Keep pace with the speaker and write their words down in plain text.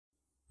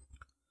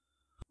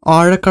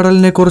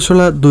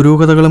ആഴക്കടലിനെക്കുറിച്ചുള്ള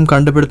ദുരൂഹതകളും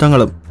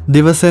കണ്ടുപിടുത്തങ്ങളും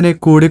ദിവസേന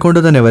കൂടിക്കൊണ്ട്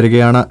തന്നെ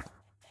വരികയാണ്.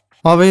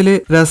 അവയിലെ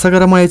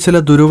രസകരമായ ചില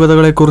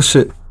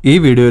ദുരൂഹതകളെക്കുറിച്ച് ഈ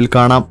വീഡിയോയിൽ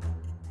കാണാം.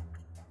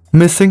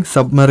 Missing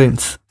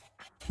submarines.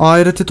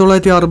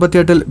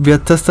 1968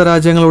 വ്യത്യസ്ത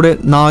രാജ്യങ്ങളുടെ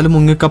 4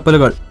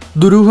 മുങ്ങിക്കപ്പലുകൾ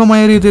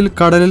ദുരൂഹമായ രീതിയിൽ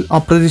കടലിൽ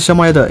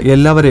അപ്രത്യക്ഷമായത്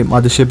എല്ലാവരെയും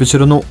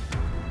അതിശയിപ്പിച്ചിരുന്നു.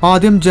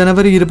 ആദ്യം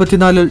ജനുവരി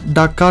 24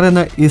 ഡക്കാർ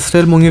എന്ന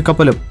ഇസ്രയേൽ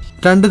മുങ്ങിക്കപ്പലും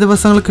 2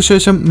 ദിവസങ്ങൾക്ക്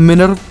ശേഷം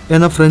മിനർവ്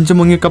എന്ന ഫ്രഞ്ച്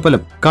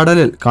മുങ്ങിക്കപ്പലും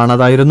കടലിൽ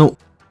കാണാതായിരുന്നു.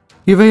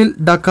 ഇവയിൽ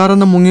ഡക്കാർ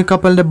എന്ന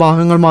മുങ്ങിക്കപ്പലിന്റെ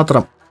ഭാഗങ്ങൾ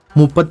മാത്രം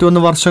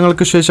 31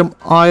 വർഷങ്ങൾക്ക് ശേഷം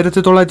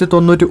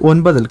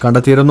 1999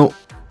 കണ്ടെത്തിയിരുന്നു.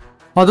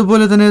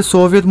 അതുപോലെ തന്നെ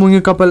സോവിയറ്റ്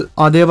മുങ്ങിക്കപ്പൽ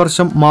അതേ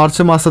വർഷം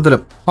മാർച്ച്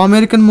മാസത്തിലും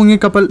അമേരിക്കൻ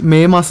മുങ്ങിക്കപ്പൽ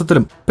മെയ്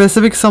മാസത്തിലും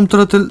പസഫിക്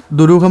സമുദ്രത്തിൽ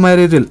ദുരൂഹമായ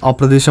രീതിയിൽ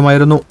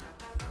അപ്രത്യക്ഷമായിരുന്നു.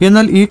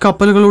 എന്നാൽ ഈ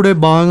കപ്പലുകളുടെ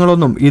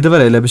ഭാഗങ്ങളൊന്നും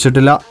ഇതുവരെ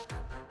ലഭിച്ചിട്ടില്ല.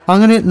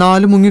 അങ്ങനെ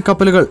 4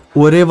 മുങ്ങിക്കപ്പലുകൾ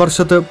ഒരേ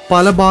വർഷത്ത്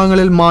പല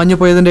ഭാഗങ്ങളിൽ മാഞ്ഞു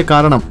പോയതിന്റെ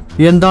കാരണം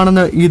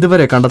എന്താണെന്ന്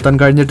ഇതുവരെ കണ്ടെത്താൻ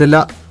കഴിഞ്ഞിട്ടില്ല.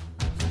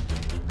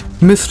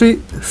 Mystery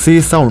see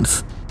sounds.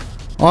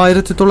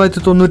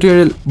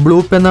 1997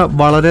 ബ്ലൂപ്പ് എന്ന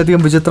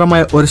വളരെയധികം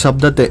വിചിത്രമായ ഒരു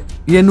ശബ്ദത്തെ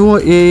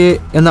NOAA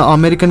എന്ന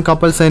അമേരിക്കൻ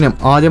കപ്പൽ സൈന്യം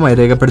ആദ്യമായി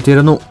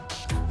രേഖപ്പെടുത്തിയിരുന്നു.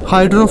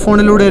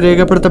 ഹൈഡ്രോഫോണിലൂടെ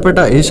രേഖപ്പെടുത്തപ്പെട്ട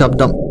ഈ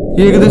ശബ്ദം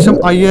ഏകദേശം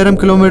 5000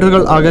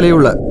 കിലോമീറ്ററുകൾ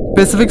അകലെയുള്ള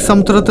പസഫിക്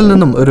സമുദ്രത്തിൽ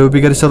നിന്നും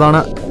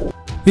രൂപീകരിച്ചതാണ്.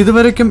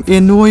 ഇതുവരയ്ക്കും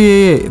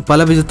NOAA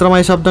പല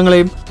വിചിത്രമായ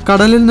ശബ്ദങ്ങളെയും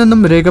കടലിൽ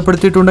നിന്നും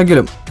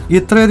രേഖപ്പെടുത്തിയിട്ടുണ്ടെങ്കിലും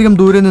ഇത്രയധികം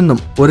ദൂരെ നിന്നും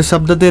ഒരു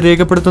ശബ്ദത്തെ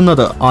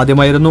രേഖപ്പെടുത്തുന്നത്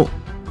ആദ്യമായിരുന്നു.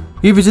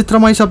 ഈ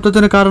വിചിത്രമായ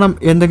ശബ്ദത്തിന് കാരണം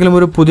എന്തെങ്കിലും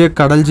ഒരു പുതിയ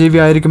കടൽ ജീവി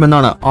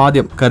ആയിരിക്കുമെന്നാണ്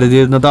ആദ്യം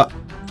കരുതിയിരുന്നത്.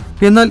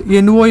 എന്നാൽ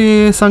NOAA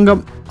സംഘം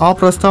ആ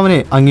പ്രസ്താവനയെ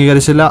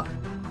അംഗീകരിച്ചില്ല.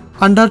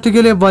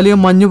 അന്റാർട്ടിക്കയിലെ വലിയ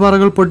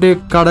മഞ്ഞുപാറകൾ പൊട്ടി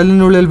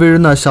കടലിനുള്ളിൽ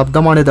വീഴുന്ന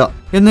ശബ്ദമാണിത്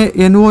എന്ന്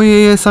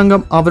NOAA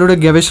സംഘം അവരുടെ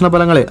ഗവേഷണ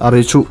ഫലങ്ങളെ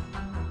അറിയിച്ചു.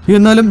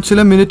 എന്നാലും ചില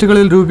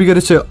മിനിറ്റുകളിൽ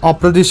രൂപീകരിച്ച്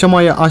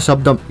അപ്രതീക്ഷിതമായ ആ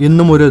ശബ്ദം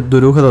ഇന്നും ഒരു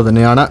ദുരൂഹത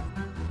തന്നെയാണ്.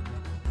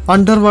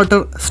 Under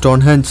water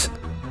Stonehenge.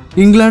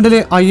 ഇംഗ്ലണ്ടിലെ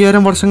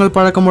 5000 വർഷങ്ങൾ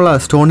പഴക്കമുള്ള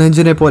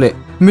സ്റ്റോൺഹെഞ്ചിനെ പോലെ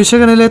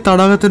മിഷിഗണിലെ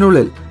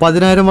തടാകത്തിനുള്ളിൽ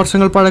 10000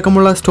 വർഷങ്ങൾ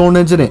പഴക്കമുള്ള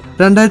സ്റ്റോൺഹെഞ്ചിനെ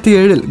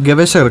 2007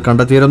 ഗവേഷകർ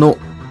കണ്ടെത്തിയിരുന്നു.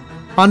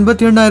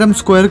 58,000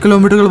 സ്ക്വയർ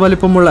കിലോമീറ്ററുകൾ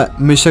വലിപ്പമുള്ള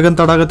മിഷിഗൺ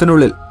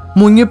തടാകത്തിനുള്ളിൽ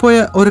മുങ്ങിപ്പോയ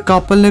ഒരു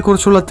കപ്പലിനെ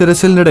കുറിച്ചുള്ള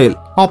തിരച്ചിലിനിടയിൽ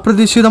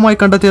അപ്രതീക്ഷിതമായി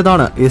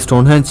കണ്ടെത്തിയതാണ് ഈ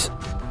സ്റ്റോൺഹെഞ്ച്.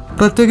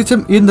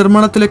 പ്രത്യേകിച്ചും ഈ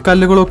നിർമ്മാണത്തിലെ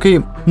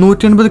കല്ലുകളൊക്കെയും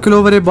 180 കിലോ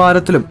വരെ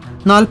ഭാരത്തിലും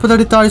 40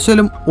 അടി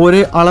താഴ്ചയിലും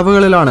ഒരേ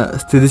അളവുകളിലാണ്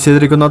സ്ഥിതി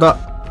ചെയ്തിരിക്കുന്നത്.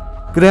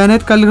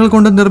 ഗ്രാനൈറ്റ് കല്ലുകൾ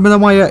കൊണ്ട്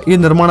നിർമ്മിതമായ ഈ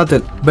നിർമ്മാണത്തിൽ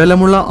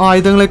ബലമുള്ള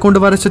ആയുധങ്ങളെ കൊണ്ട്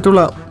വരച്ചിട്ടുള്ള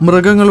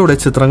മൃഗങ്ങളുടെ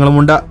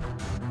ചിത്രങ്ങളുമുണ്ട്.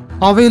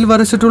 അവയിൽ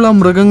വരച്ചിട്ടുള്ള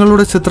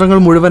മൃഗങ്ങളുടെ ചിത്രങ്ങൾ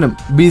മുഴുവനും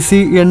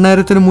BC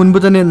 8000 മുൻപ്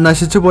തന്നെ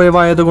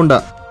നശിച്ചുപോയവായതുകൊണ്ട്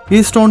ഈ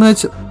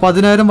സ്റ്റോൺഹെഞ്ച്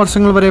 10,000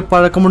 വർഷങ്ങൾ വരെ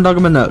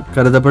പഴക്കമുണ്ടാകുമെന്ന്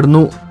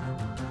കരുതപ്പെടുന്നു.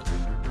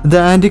 The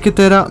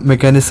ആന്റിക്കിത്തേര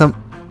mechanism.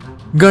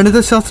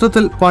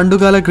 ഗണിതശാസ്ത്രത്തിൽ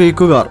പണ്ടുകാല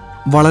ഗ്രീക്കുകാർ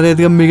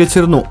വളരെയധികം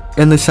മികച്ചിരുന്നു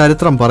എന്ന്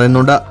ചരിത്രം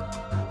പറയുന്നുണ്ട്.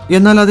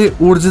 എന്നാൽ അത്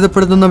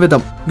ഊർജിതപ്പെടുത്തുന്ന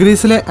വിധം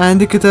ഗ്രീസിലെ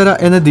ആന്റിക്കിത്തേര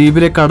എന്ന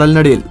ദ്വീപിലെ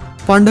കടലിനടിയിൽ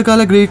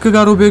പണ്ടുകാല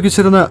ഗ്രീക്കുകാർ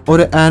ഉപയോഗിച്ചിരുന്ന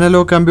ഒരു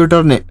ആനലോഗ്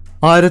കമ്പ്യൂട്ടറിനെ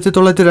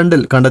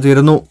 1902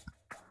 കണ്ടെത്തിയിരുന്നു.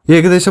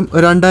 ഏകദേശം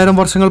 2000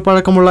 വർഷങ്ങൾ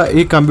പഴക്കമുള്ള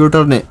ഈ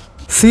കമ്പ്യൂട്ടറിനെ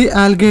സീ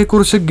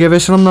ആൽഗയെക്കുറിച്ച്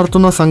ഗവേഷണം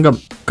നടത്തുന്ന സംഘം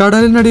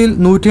കടലിനടിയിൽ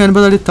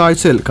 150 അടി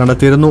താഴ്ചയിൽ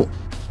കണ്ടെത്തിയിരുന്നു.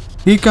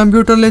 ഈ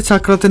കമ്പ്യൂട്ടറിലെ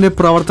ചക്രത്തിന്റെ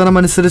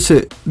പ്രവർത്തനമനുസരിച്ച്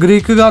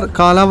ഗ്രീക്കുകാർ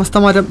കാലാവസ്ഥ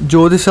മാറ്റം,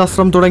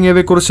 ജ്യോതിശാസ്ത്രം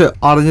തുടങ്ങിയവയെക്കുറിച്ച്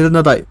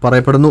അറിഞ്ഞിരുന്നതായി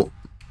പറയപ്പെടുന്നു.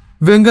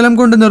 വെങ്കലം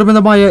കൊണ്ട്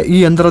നിർമ്മിതമായ ഈ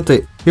യന്ത്രത്തെ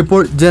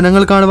ഇപ്പോൾ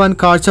ജനങ്ങൾ കാണുവാൻ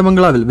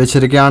കാഴ്ചബംഗ്ലാവിൽ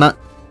വെച്ചിരിക്കുകയാണ്.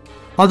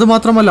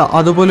 അതുമാത്രമല്ല,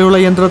 അതുപോലെയുള്ള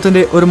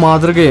യന്ത്രത്തിന്റെ ഒരു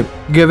മാതൃകയും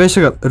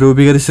ഗവേഷകർ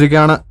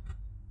രൂപീകരിച്ചിരിക്കുകയാണ്.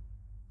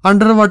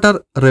 Under water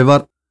river.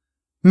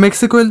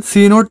 മെക്സിക്കോയിൽ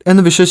സീനോട്ട്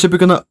എന്ന്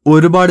വിശേഷിപ്പിക്കുന്ന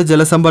ഒരുപാട്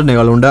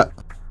ജലസംഭരണികളുണ്ട്.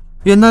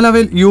 എന്നാൽ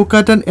അവയിൽ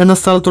യൂക്കാറ്റൻ എന്ന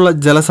സ്ഥലത്തുള്ള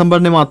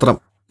ജലസംഭരണി മാത്രം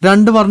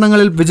 2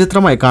 വർണ്ണങ്ങളിൽ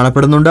വിചിത്രമായി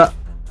കാണപ്പെടുന്നുണ്ട്.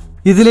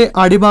 ഇതിലെ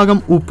അടിഭാഗം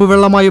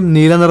ഉപ്പുവെള്ളമായും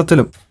നീല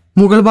നിറത്തിലും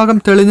മുകൾ ഭാഗം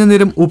തെളിഞ്ഞ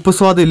നിരും ഉപ്പ്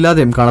സ്വാദ്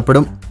ഇല്ലാതെയും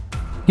കാണപ്പെടും.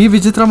 ഈ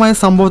വിചിത്രമായ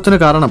സംഭവത്തിന്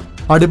കാരണം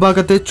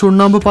അടിഭാഗത്തെ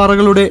ചുണ്ണാമ്പ്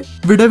പാറകളുടെ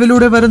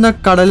വിടവിലൂടെ വരുന്ന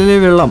കടലിലെ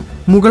വെള്ളം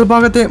മുകൾ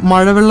ഭാഗത്തെ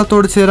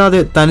മഴവെള്ളത്തോട്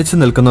ചേരാതെ തനിച്ചു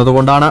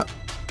നിൽക്കുന്നതുകൊണ്ടാണ്.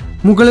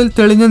 മുകളിൽ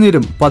തെളിഞ്ഞ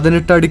നീരും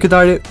 18 അടിക്ക്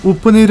താഴെ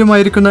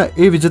ഉപ്പുനീരുമായിരിക്കുന്ന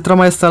ഈ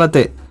വിചിത്രമായ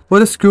സ്ഥലത്തെ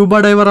ഒരു സ്ക്യൂബ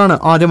ഡൈവറാണ്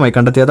ആദ്യമായി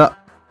കണ്ടെത്തിയത്.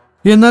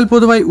 എന്നാൽ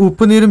പൊതുവായി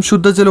ഉപ്പുനീരും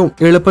ശുദ്ധജലവും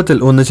എളുപ്പത്തിൽ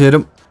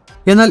ഒന്നുചേരും.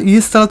 എന്നാൽ ഈ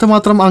സ്ഥലത്ത്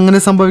മാത്രം അങ്ങനെ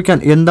സംഭവിക്കാൻ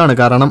എന്താണ്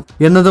കാരണം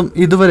എന്നതും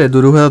ഇതുവരെ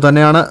ദുരൂഹത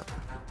തന്നെയാണ്.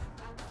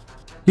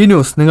 ഈ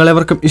ന്യൂസ്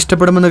നിങ്ങളെവർക്കും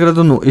ഇഷ്ടപ്പെടുമെന്ന്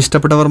കരുതുന്നു.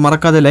 ഇഷ്ടപ്പെട്ടവർ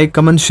മറക്കാതെ ലൈക്ക്,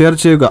 കമന്റ്, ഷെയർ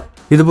ചെയ്യുക.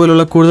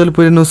 ഇതുപോലുള്ള കൂടുതൽ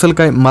പുതിയ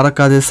ന്യൂസുകൾക്കായി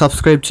മറക്കാതെ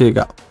സബ്സ്ക്രൈബ് ചെയ്യുക.